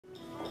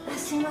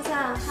すみません。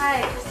は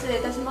い、失礼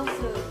いたします。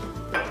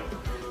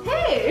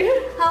Hey,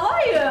 how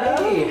are you?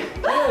 Hey,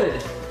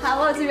 good. How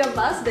was your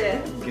birthday?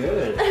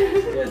 Good.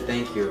 Good,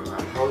 thank you.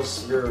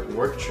 How's your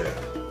work trip?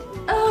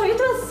 Oh, it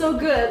was so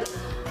good.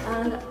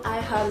 And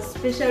I have a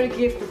special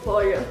gift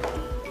for you.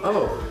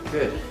 Oh,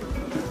 good.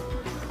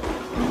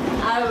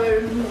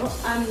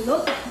 I'm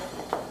not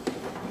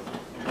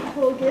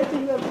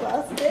forgetting your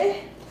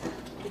birthday.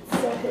 It's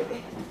so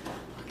heavy.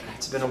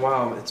 It's been a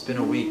while. It's been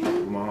a week,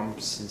 Mom,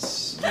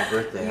 since my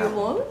birthday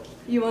happened.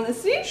 You want to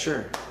see?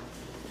 Sure.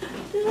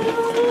 Open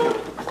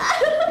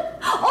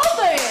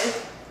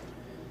it!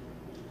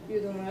 You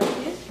don't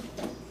like it?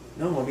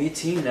 No, I'm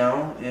 18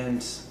 now,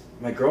 and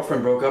my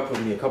girlfriend broke up with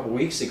me a couple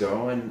weeks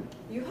ago, and...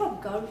 You have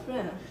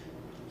girlfriend?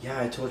 Yeah,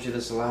 I told you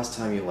this the last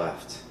time you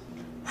left.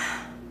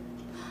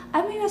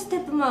 I'm your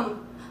stepmom.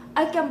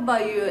 I can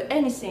buy you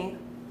anything.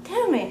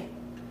 Tell me.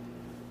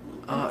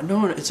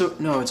 No, it's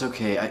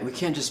okay. We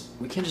can't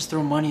just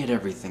throw money at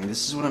everything.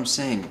 This is what I'm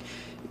saying.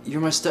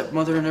 You're my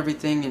stepmother and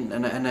everything,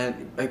 and I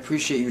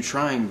appreciate you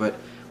trying, but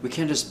you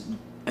can't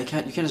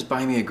just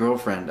buy me a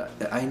girlfriend.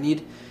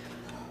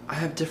 I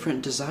have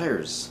different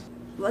desires.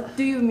 What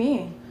do you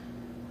mean?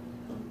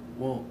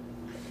 Well,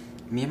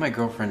 me and my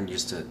girlfriend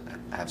used to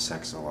have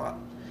sex a lot,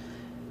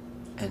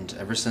 and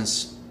ever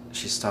since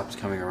she stopped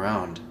coming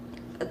around.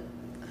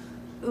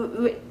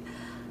 Wait,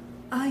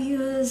 are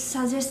you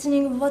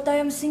suggesting what I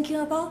am thinking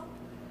about?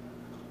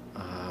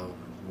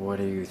 What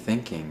are you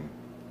thinking?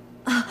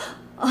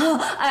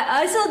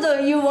 I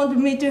thought you want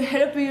me to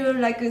help you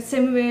like the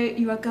same way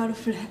your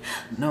girlfriend.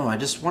 No, I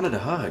just wanted a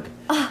hug.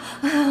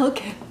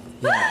 Okay.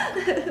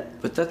 Yeah,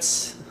 but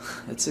it's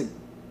a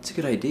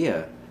good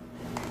idea.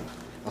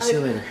 I'll see you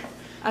later.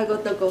 I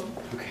gotta go.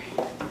 Okay.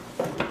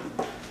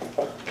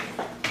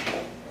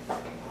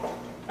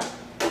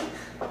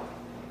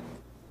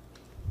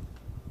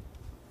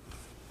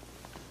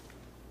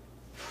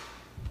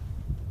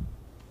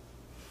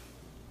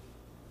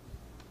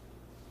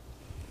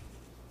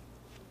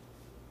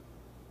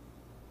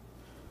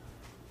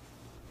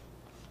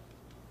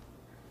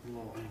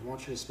 Well, I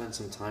want you to spend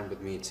some time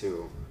with me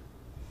too.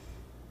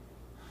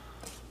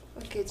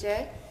 Okay,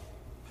 Jay.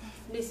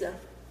 Listen.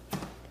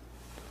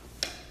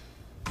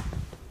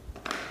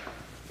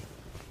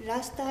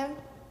 Last time,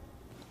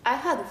 I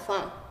had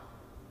fun.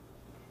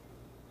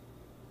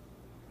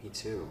 Me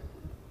too.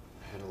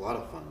 I had a lot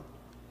of fun.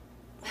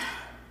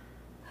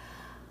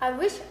 I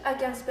wish I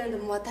can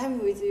spend more time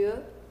with you,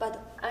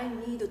 but I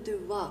need to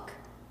work.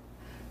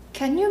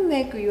 Can you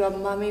make your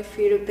mommy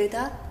feel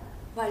better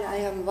while I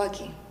am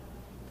working?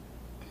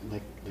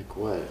 Like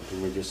what?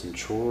 When we're just in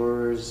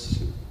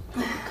chores,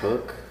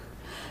 cook?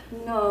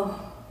 No,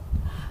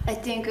 I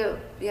think,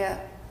 yeah,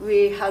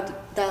 we had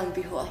done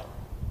before.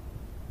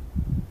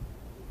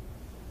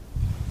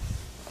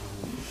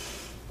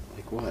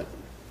 Like what?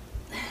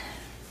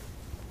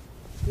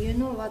 You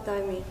know what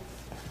I mean.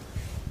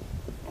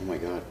 Oh my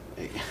god,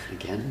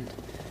 again?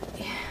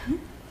 Yeah.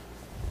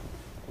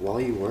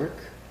 While you work?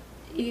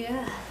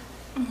 Yeah.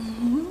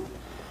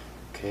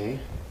 Okay.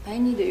 I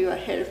need your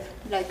help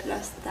like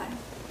last time.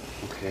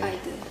 Okay. I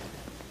do.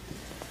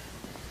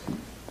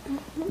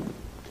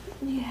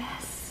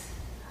 Yes.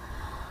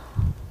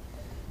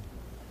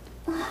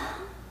 Like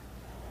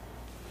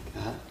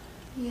that?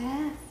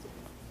 Yes.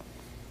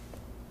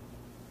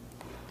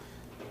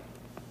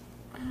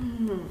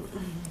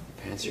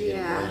 Pants are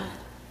getting wet.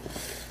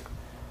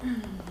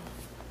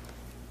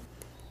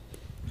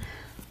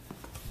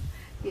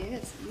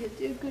 Yes, you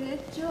do a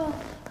great job.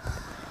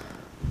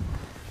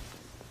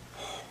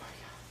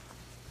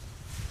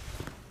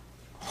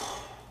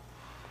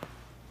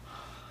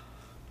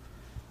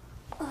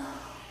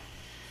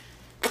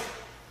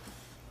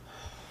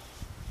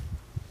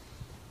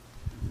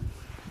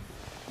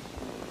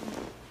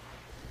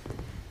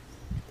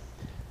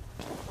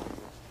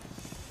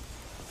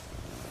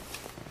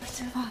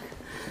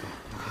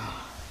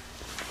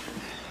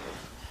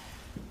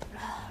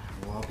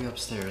 Well, I'll be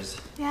upstairs.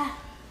 Yeah.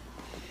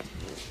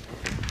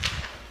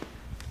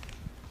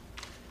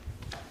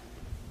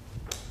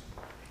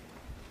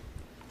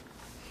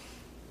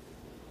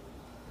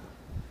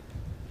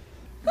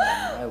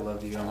 I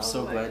love you. I'm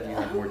so glad you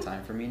have more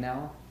time for me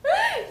now.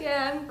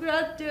 Yeah, I'm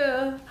glad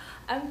too.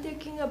 I'm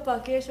taking a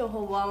vacation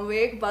for 1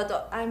 week,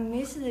 but I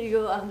miss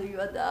you and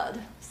your dad,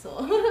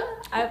 so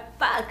I'm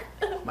back.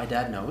 My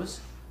dad knows?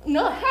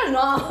 No, hell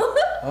no.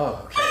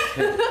 Oh, okay,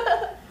 good.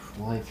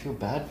 Well, I feel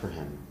bad for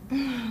him.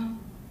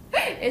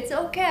 It's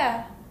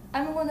okay.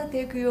 I'm gonna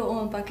take you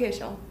on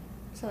vacation,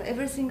 so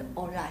everything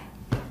alright.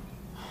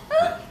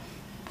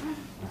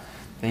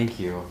 Thank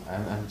you.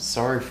 I'm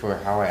sorry for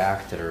how I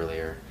acted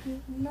earlier.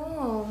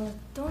 No,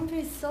 don't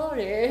be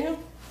sorry.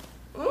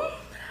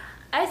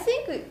 I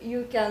think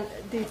you can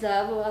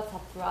deserve a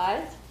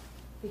surprise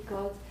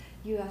because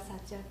you are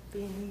such a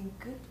being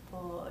good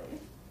boy.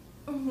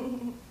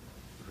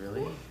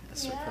 Really? A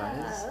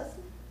surprise? Yes.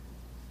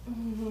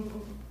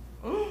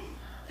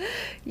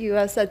 You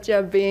are such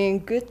a being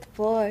good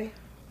boy.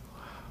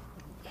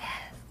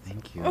 Yes.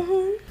 Thank you.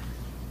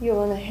 You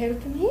wanna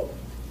help me?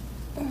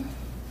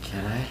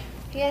 Can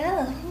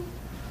Yeah.